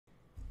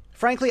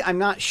frankly, I'm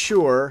not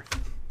sure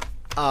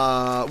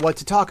what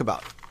to talk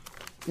about,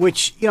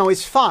 which,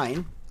 is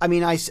fine. I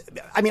mean, I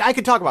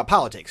could talk about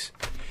politics,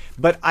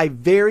 but I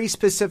very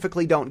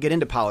specifically don't get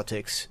into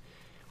politics.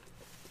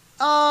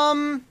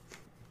 Well,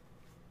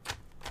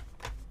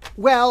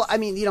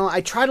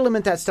 I try to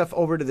limit that stuff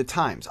over to the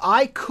Times.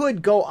 I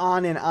could go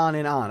on and on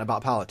and on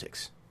about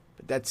politics,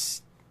 but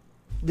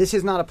this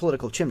is not a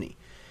political chimney.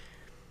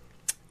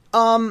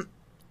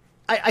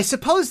 I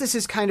suppose this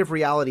is kind of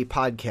reality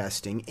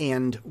podcasting,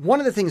 and one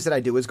of the things that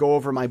I do is go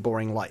over my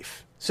boring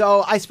life.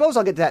 So I suppose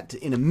I'll get to that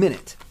in a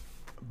minute.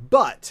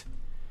 But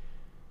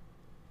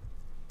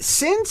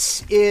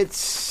since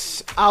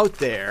it's out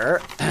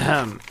there,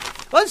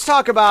 let's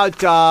talk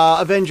about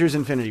Avengers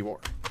Infinity War.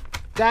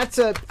 I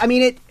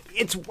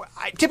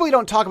typically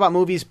don't talk about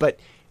movies, but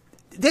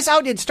this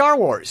outdid Star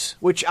Wars,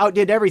 which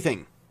outdid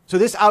everything. So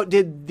this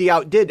outdid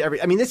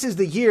every. I mean, this is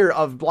the year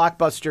of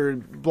busting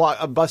blocks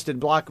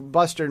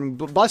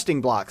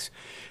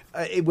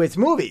with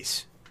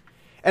movies.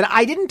 And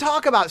I didn't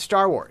talk about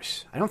Star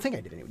Wars. I don't think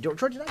I did. Anyway.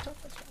 George, did I talk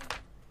about Star Wars?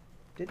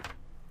 Did?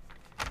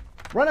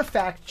 Run a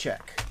fact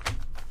check.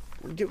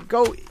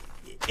 Go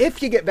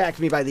if you get back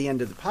to me by the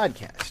end of the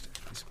podcast.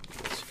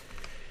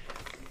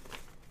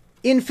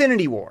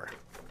 Infinity War.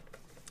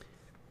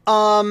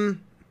 My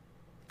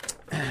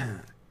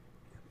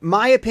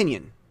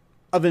opinion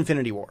of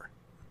Infinity War.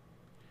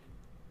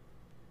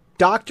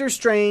 Doctor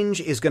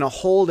Strange is going to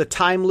hold a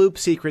time loop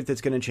secret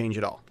that's going to change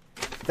it all.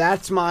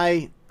 That's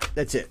it.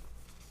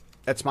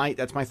 That's my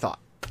thought.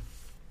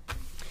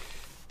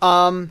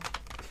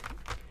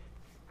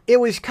 It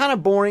was kind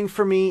of boring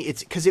for me.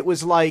 It's because it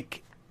was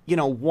like,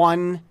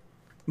 one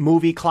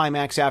movie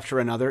climax after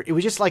another. It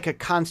was just like a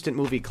constant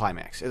movie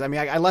climax. I mean,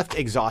 I left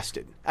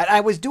exhausted.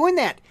 I was doing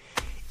that,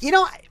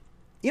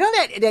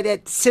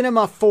 that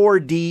cinema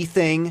 4D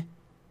thing.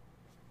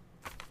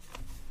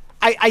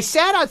 I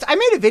sat out. I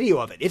made a video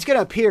of it. It's going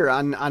to appear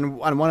on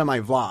one of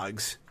my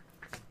vlogs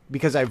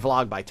because I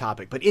vlog by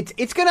topic. But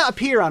it's going to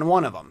appear on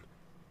one of them.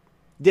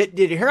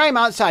 Here I am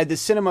outside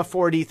this cinema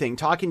 4D thing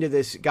talking to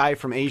this guy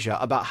from Asia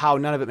about how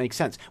none of it makes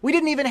sense. We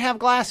didn't even have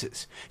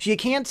glasses. So you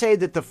can't say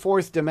that the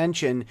fourth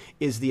dimension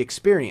is the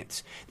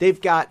experience.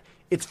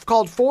 It's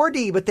called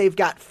 4D, but they've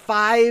got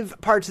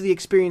 5 parts of the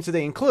experience that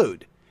they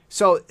include.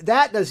 So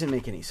that doesn't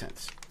make any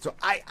sense. So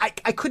I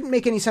couldn't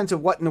make any sense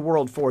of what in the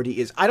world 4D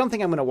is. I don't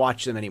think I'm going to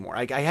watch them anymore.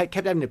 I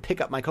kept having to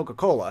pick up my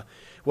Coca-Cola,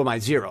 my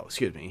Zero,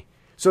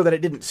 so that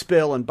it didn't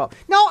spill and bubble.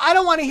 No, I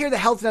don't want to hear the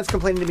health nuts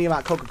complaining to me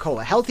about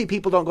Coca-Cola. Healthy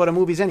people don't go to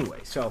movies anyway.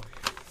 So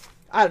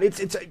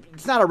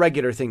it's not a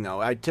regular thing, though.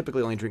 I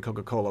typically only drink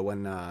Coca-Cola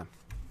when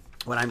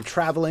I'm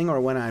traveling or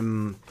when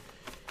I'm...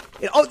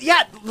 Oh,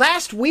 yeah,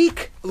 last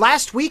week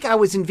I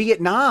was in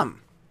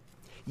Vietnam.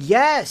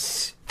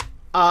 Yes.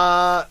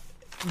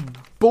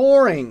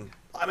 Boring.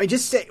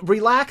 Just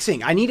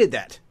relaxing. I needed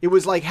that. It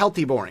was like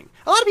healthy boring.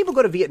 A lot of people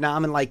go to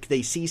Vietnam and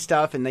they see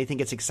stuff and they think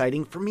it's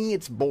exciting. For me,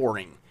 it's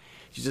boring.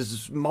 It's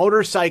just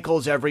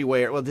motorcycles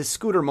everywhere. Well, this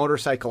scooter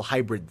motorcycle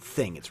hybrid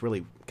thing, it's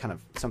really kind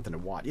of something to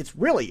watch. It's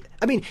really,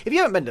 if you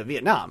haven't been to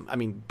Vietnam,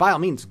 by all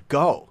means,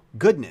 go.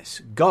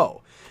 Goodness,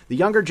 go. The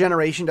younger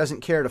generation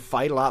doesn't care to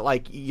fight, a lot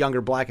like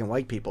younger black and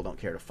white people don't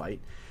care to fight.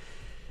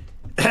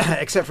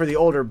 Except for the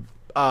older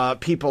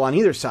people on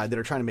either side that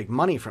are trying to make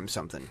money from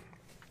something.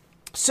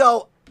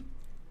 So,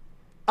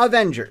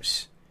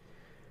 Avengers.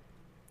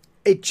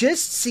 It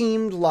just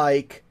seemed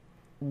like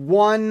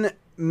one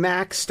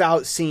maxed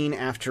out scene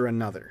after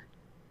another.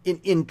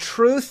 In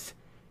truth,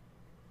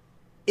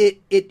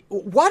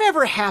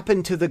 whatever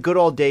happened to the good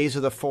old days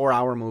of the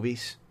 4-hour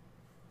movies?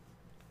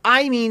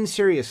 I mean,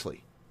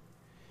 seriously.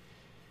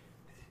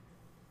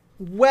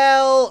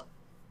 Well,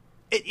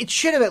 it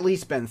should have at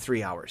least been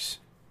 3 hours.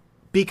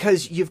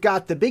 Because you've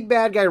got the big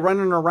bad guy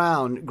running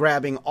around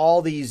grabbing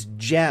all these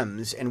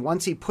gems, and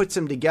once he puts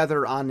them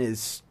together on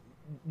his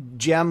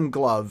gem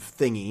glove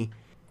thingy,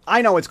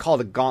 I know it's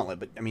called a gauntlet,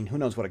 but who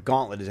knows what a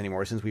gauntlet is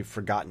anymore since we've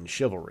forgotten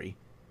chivalry.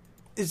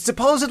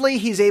 Supposedly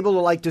he's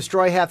able to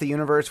destroy half the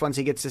universe once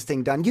he gets this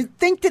thing done. You'd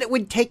think that it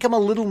would take him a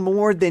little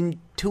more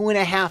than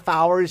 2.5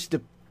 hours to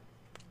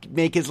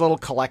make his little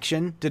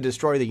collection to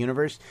destroy the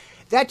universe.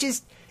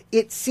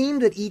 It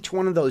seemed that each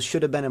one of those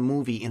should have been a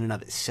movie in and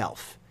of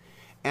itself.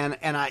 And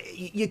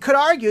you could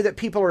argue that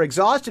people are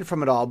exhausted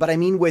from it all, but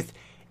with,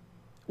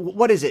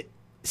 what is it,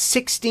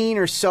 16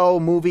 or so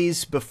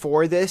movies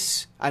before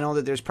this? I know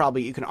that there's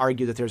probably, you can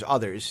argue that there's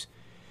others.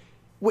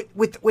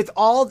 With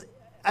all,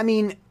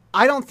 I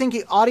don't think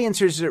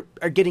audiences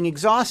are getting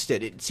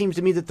exhausted. It seems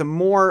to me that the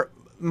more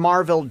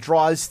Marvel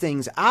draws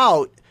things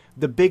out,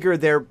 the bigger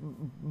their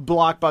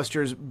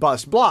blockbusters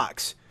bust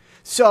blocks.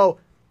 So,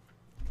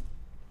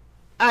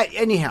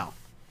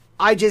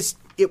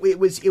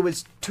 It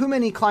was too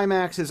many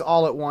climaxes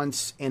all at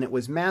once, and it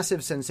was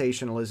massive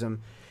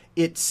sensationalism.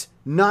 It's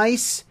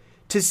nice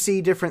to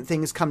see different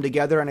things come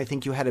together, and I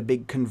think you had a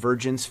big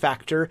convergence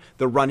factor,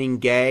 the running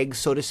gag,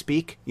 so to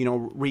speak,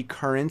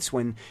 recurrence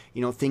when,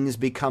 things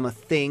become a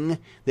thing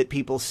that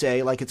people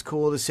say, like it's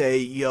cool to say,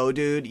 yo,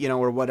 dude,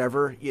 or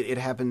whatever it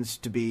happens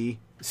to be.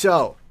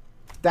 So,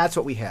 That's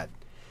what we had.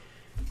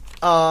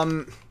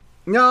 No,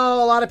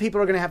 a lot of people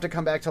are going to have to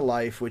come back to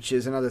life, which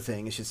is another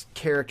thing. It's just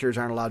characters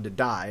aren't allowed to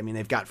die. I mean,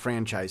 they've got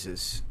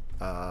franchises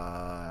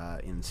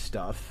and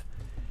stuff.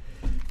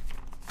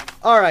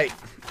 All right.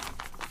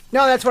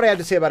 No, that's what I have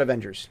to say about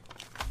Avengers.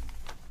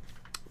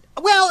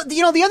 Well,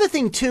 the other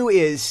thing, too,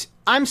 is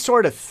I'm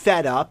sort of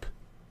fed up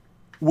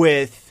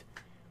with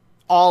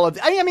all of...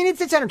 I mean,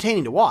 it's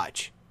entertaining to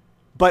watch,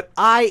 but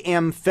I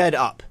am fed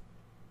up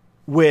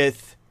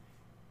with,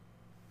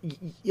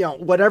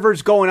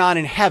 whatever's going on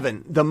in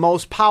heaven, the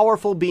most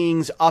powerful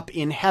beings up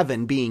in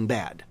heaven being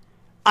bad.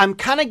 I'm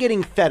kind of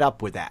getting fed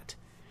up with that.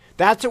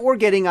 That's what we're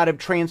getting out of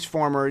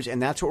Transformers,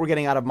 and that's what we're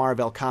getting out of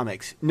Marvel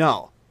Comics.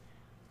 No.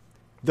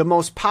 The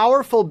most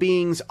powerful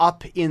beings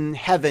up in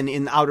heaven,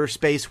 in outer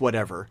space,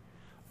 whatever,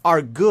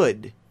 are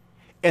good,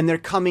 and they're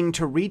coming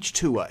to reach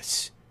to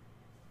us.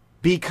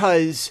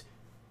 Because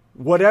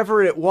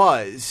whatever it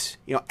was,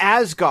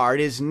 Asgard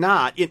is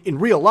not, in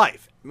real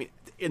life, I mean,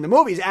 in the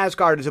movies,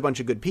 Asgard is a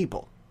bunch of good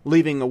people,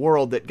 leaving a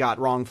world that got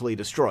wrongfully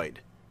destroyed.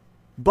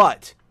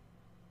 But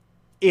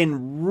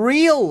in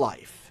real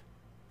life,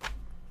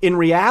 in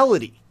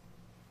reality,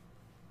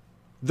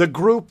 the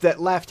group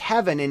that left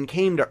heaven and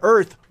came to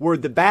Earth were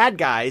the bad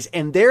guys,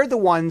 and they're the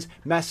ones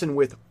messing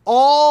with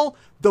all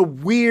the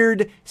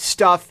weird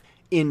stuff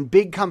in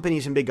big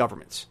companies and big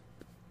governments.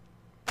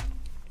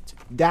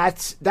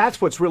 That's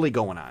what's really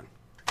going on.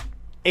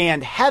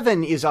 And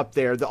heaven is up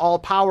there, the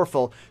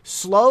all-powerful,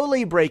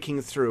 slowly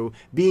breaking through,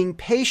 being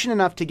patient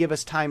enough to give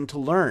us time to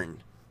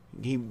learn.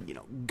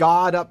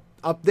 God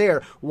up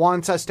there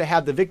wants us to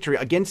have the victory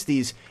against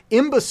these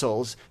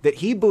imbeciles that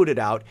he booted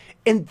out,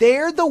 and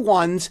they're the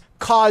ones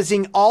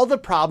causing all the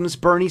problems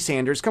Bernie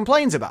Sanders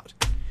complains about.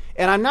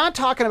 And I'm not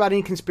talking about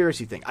any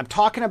conspiracy thing. I'm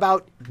talking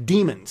about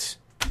demons.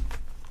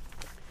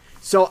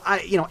 So,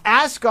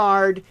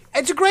 Asgard,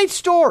 it's a great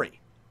story.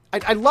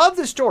 I love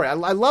the story. I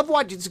love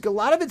watching. A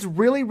lot of it's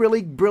really,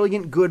 really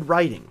brilliant, good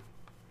writing.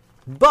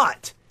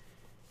 But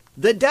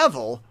the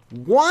devil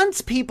wants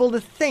people to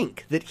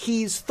think that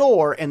he's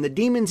Thor and the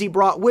demons he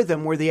brought with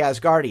him were the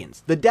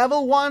Asgardians. The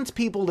devil wants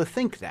people to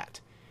think that.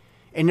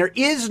 And there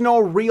is no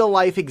real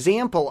life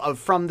example of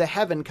from the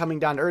heaven coming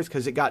down to earth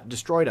because it got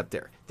destroyed up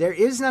there. There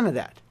is none of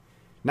that.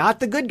 Not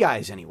the good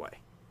guys anyway.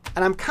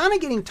 And I'm kind of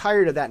getting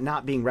tired of that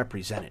not being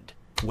represented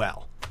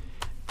well.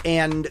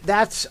 And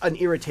that's an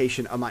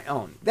irritation of my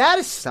own. That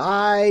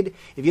aside,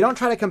 if you don't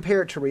try to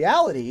compare it to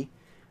reality,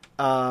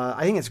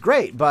 I think it's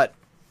great. But,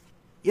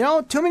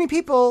 too many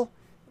people,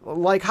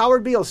 like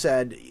Howard Beale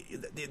said,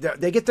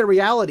 they get their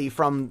reality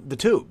from the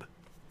tube.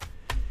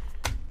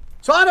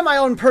 So out of my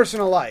own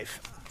personal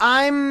life,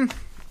 I'm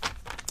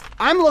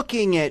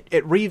looking at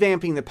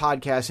revamping the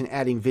podcast and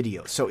adding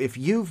videos. So if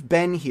you've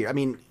been here,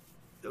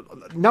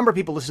 a number of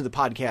people listen to the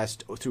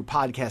podcast through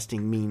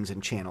podcasting means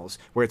and channels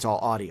where it's all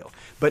audio.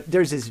 But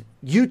there's this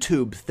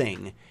YouTube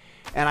thing,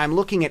 and I'm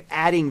looking at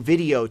adding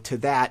video to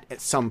that at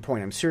some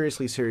point. I'm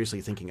seriously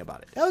thinking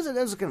about it. That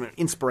was kind of an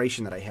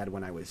inspiration that I had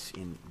when I was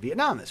in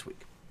Vietnam this week.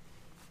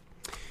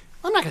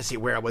 I'm not going to say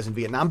where I was in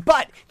Vietnam,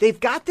 but they've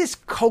got this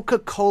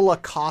Coca-Cola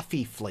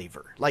coffee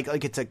flavor. Like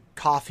it's a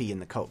coffee in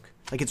the Coke.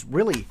 Like it's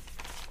really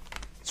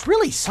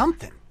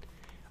something.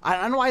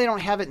 I don't know why they don't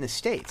have it in the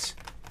States.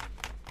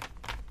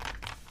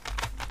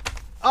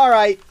 All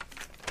right,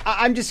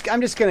 I'm just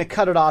going to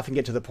cut it off and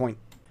get to the point.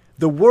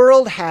 The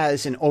world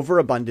has an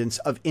overabundance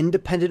of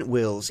independent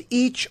wills,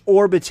 each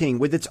orbiting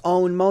with its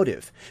own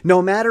motive. No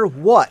matter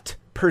what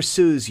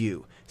pursues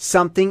you,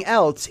 something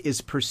else is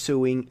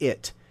pursuing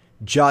it,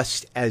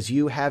 just as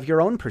you have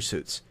your own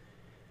pursuits.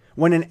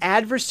 When an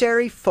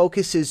adversary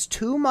focuses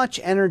too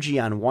much energy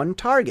on one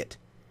target,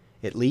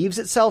 it leaves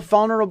itself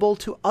vulnerable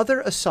to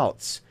other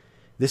assaults.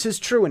 This is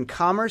true in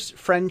commerce,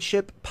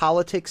 friendship,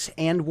 politics,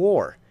 and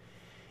war.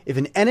 If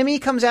an enemy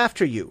comes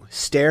after you,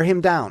 stare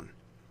him down.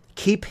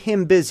 Keep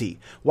him busy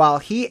while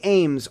he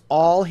aims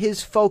all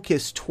his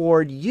focus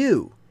toward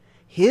you.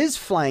 His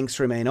flanks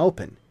remain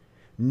open.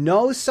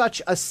 No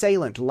such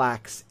assailant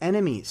lacks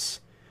enemies.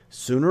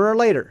 Sooner or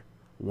later,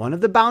 one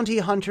of the bounty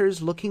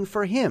hunters looking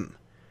for him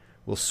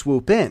will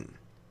swoop in.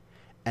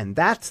 And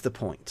that's the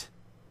point.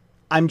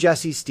 I'm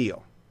Jesse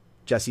Steele,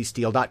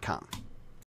 jessesteele.com.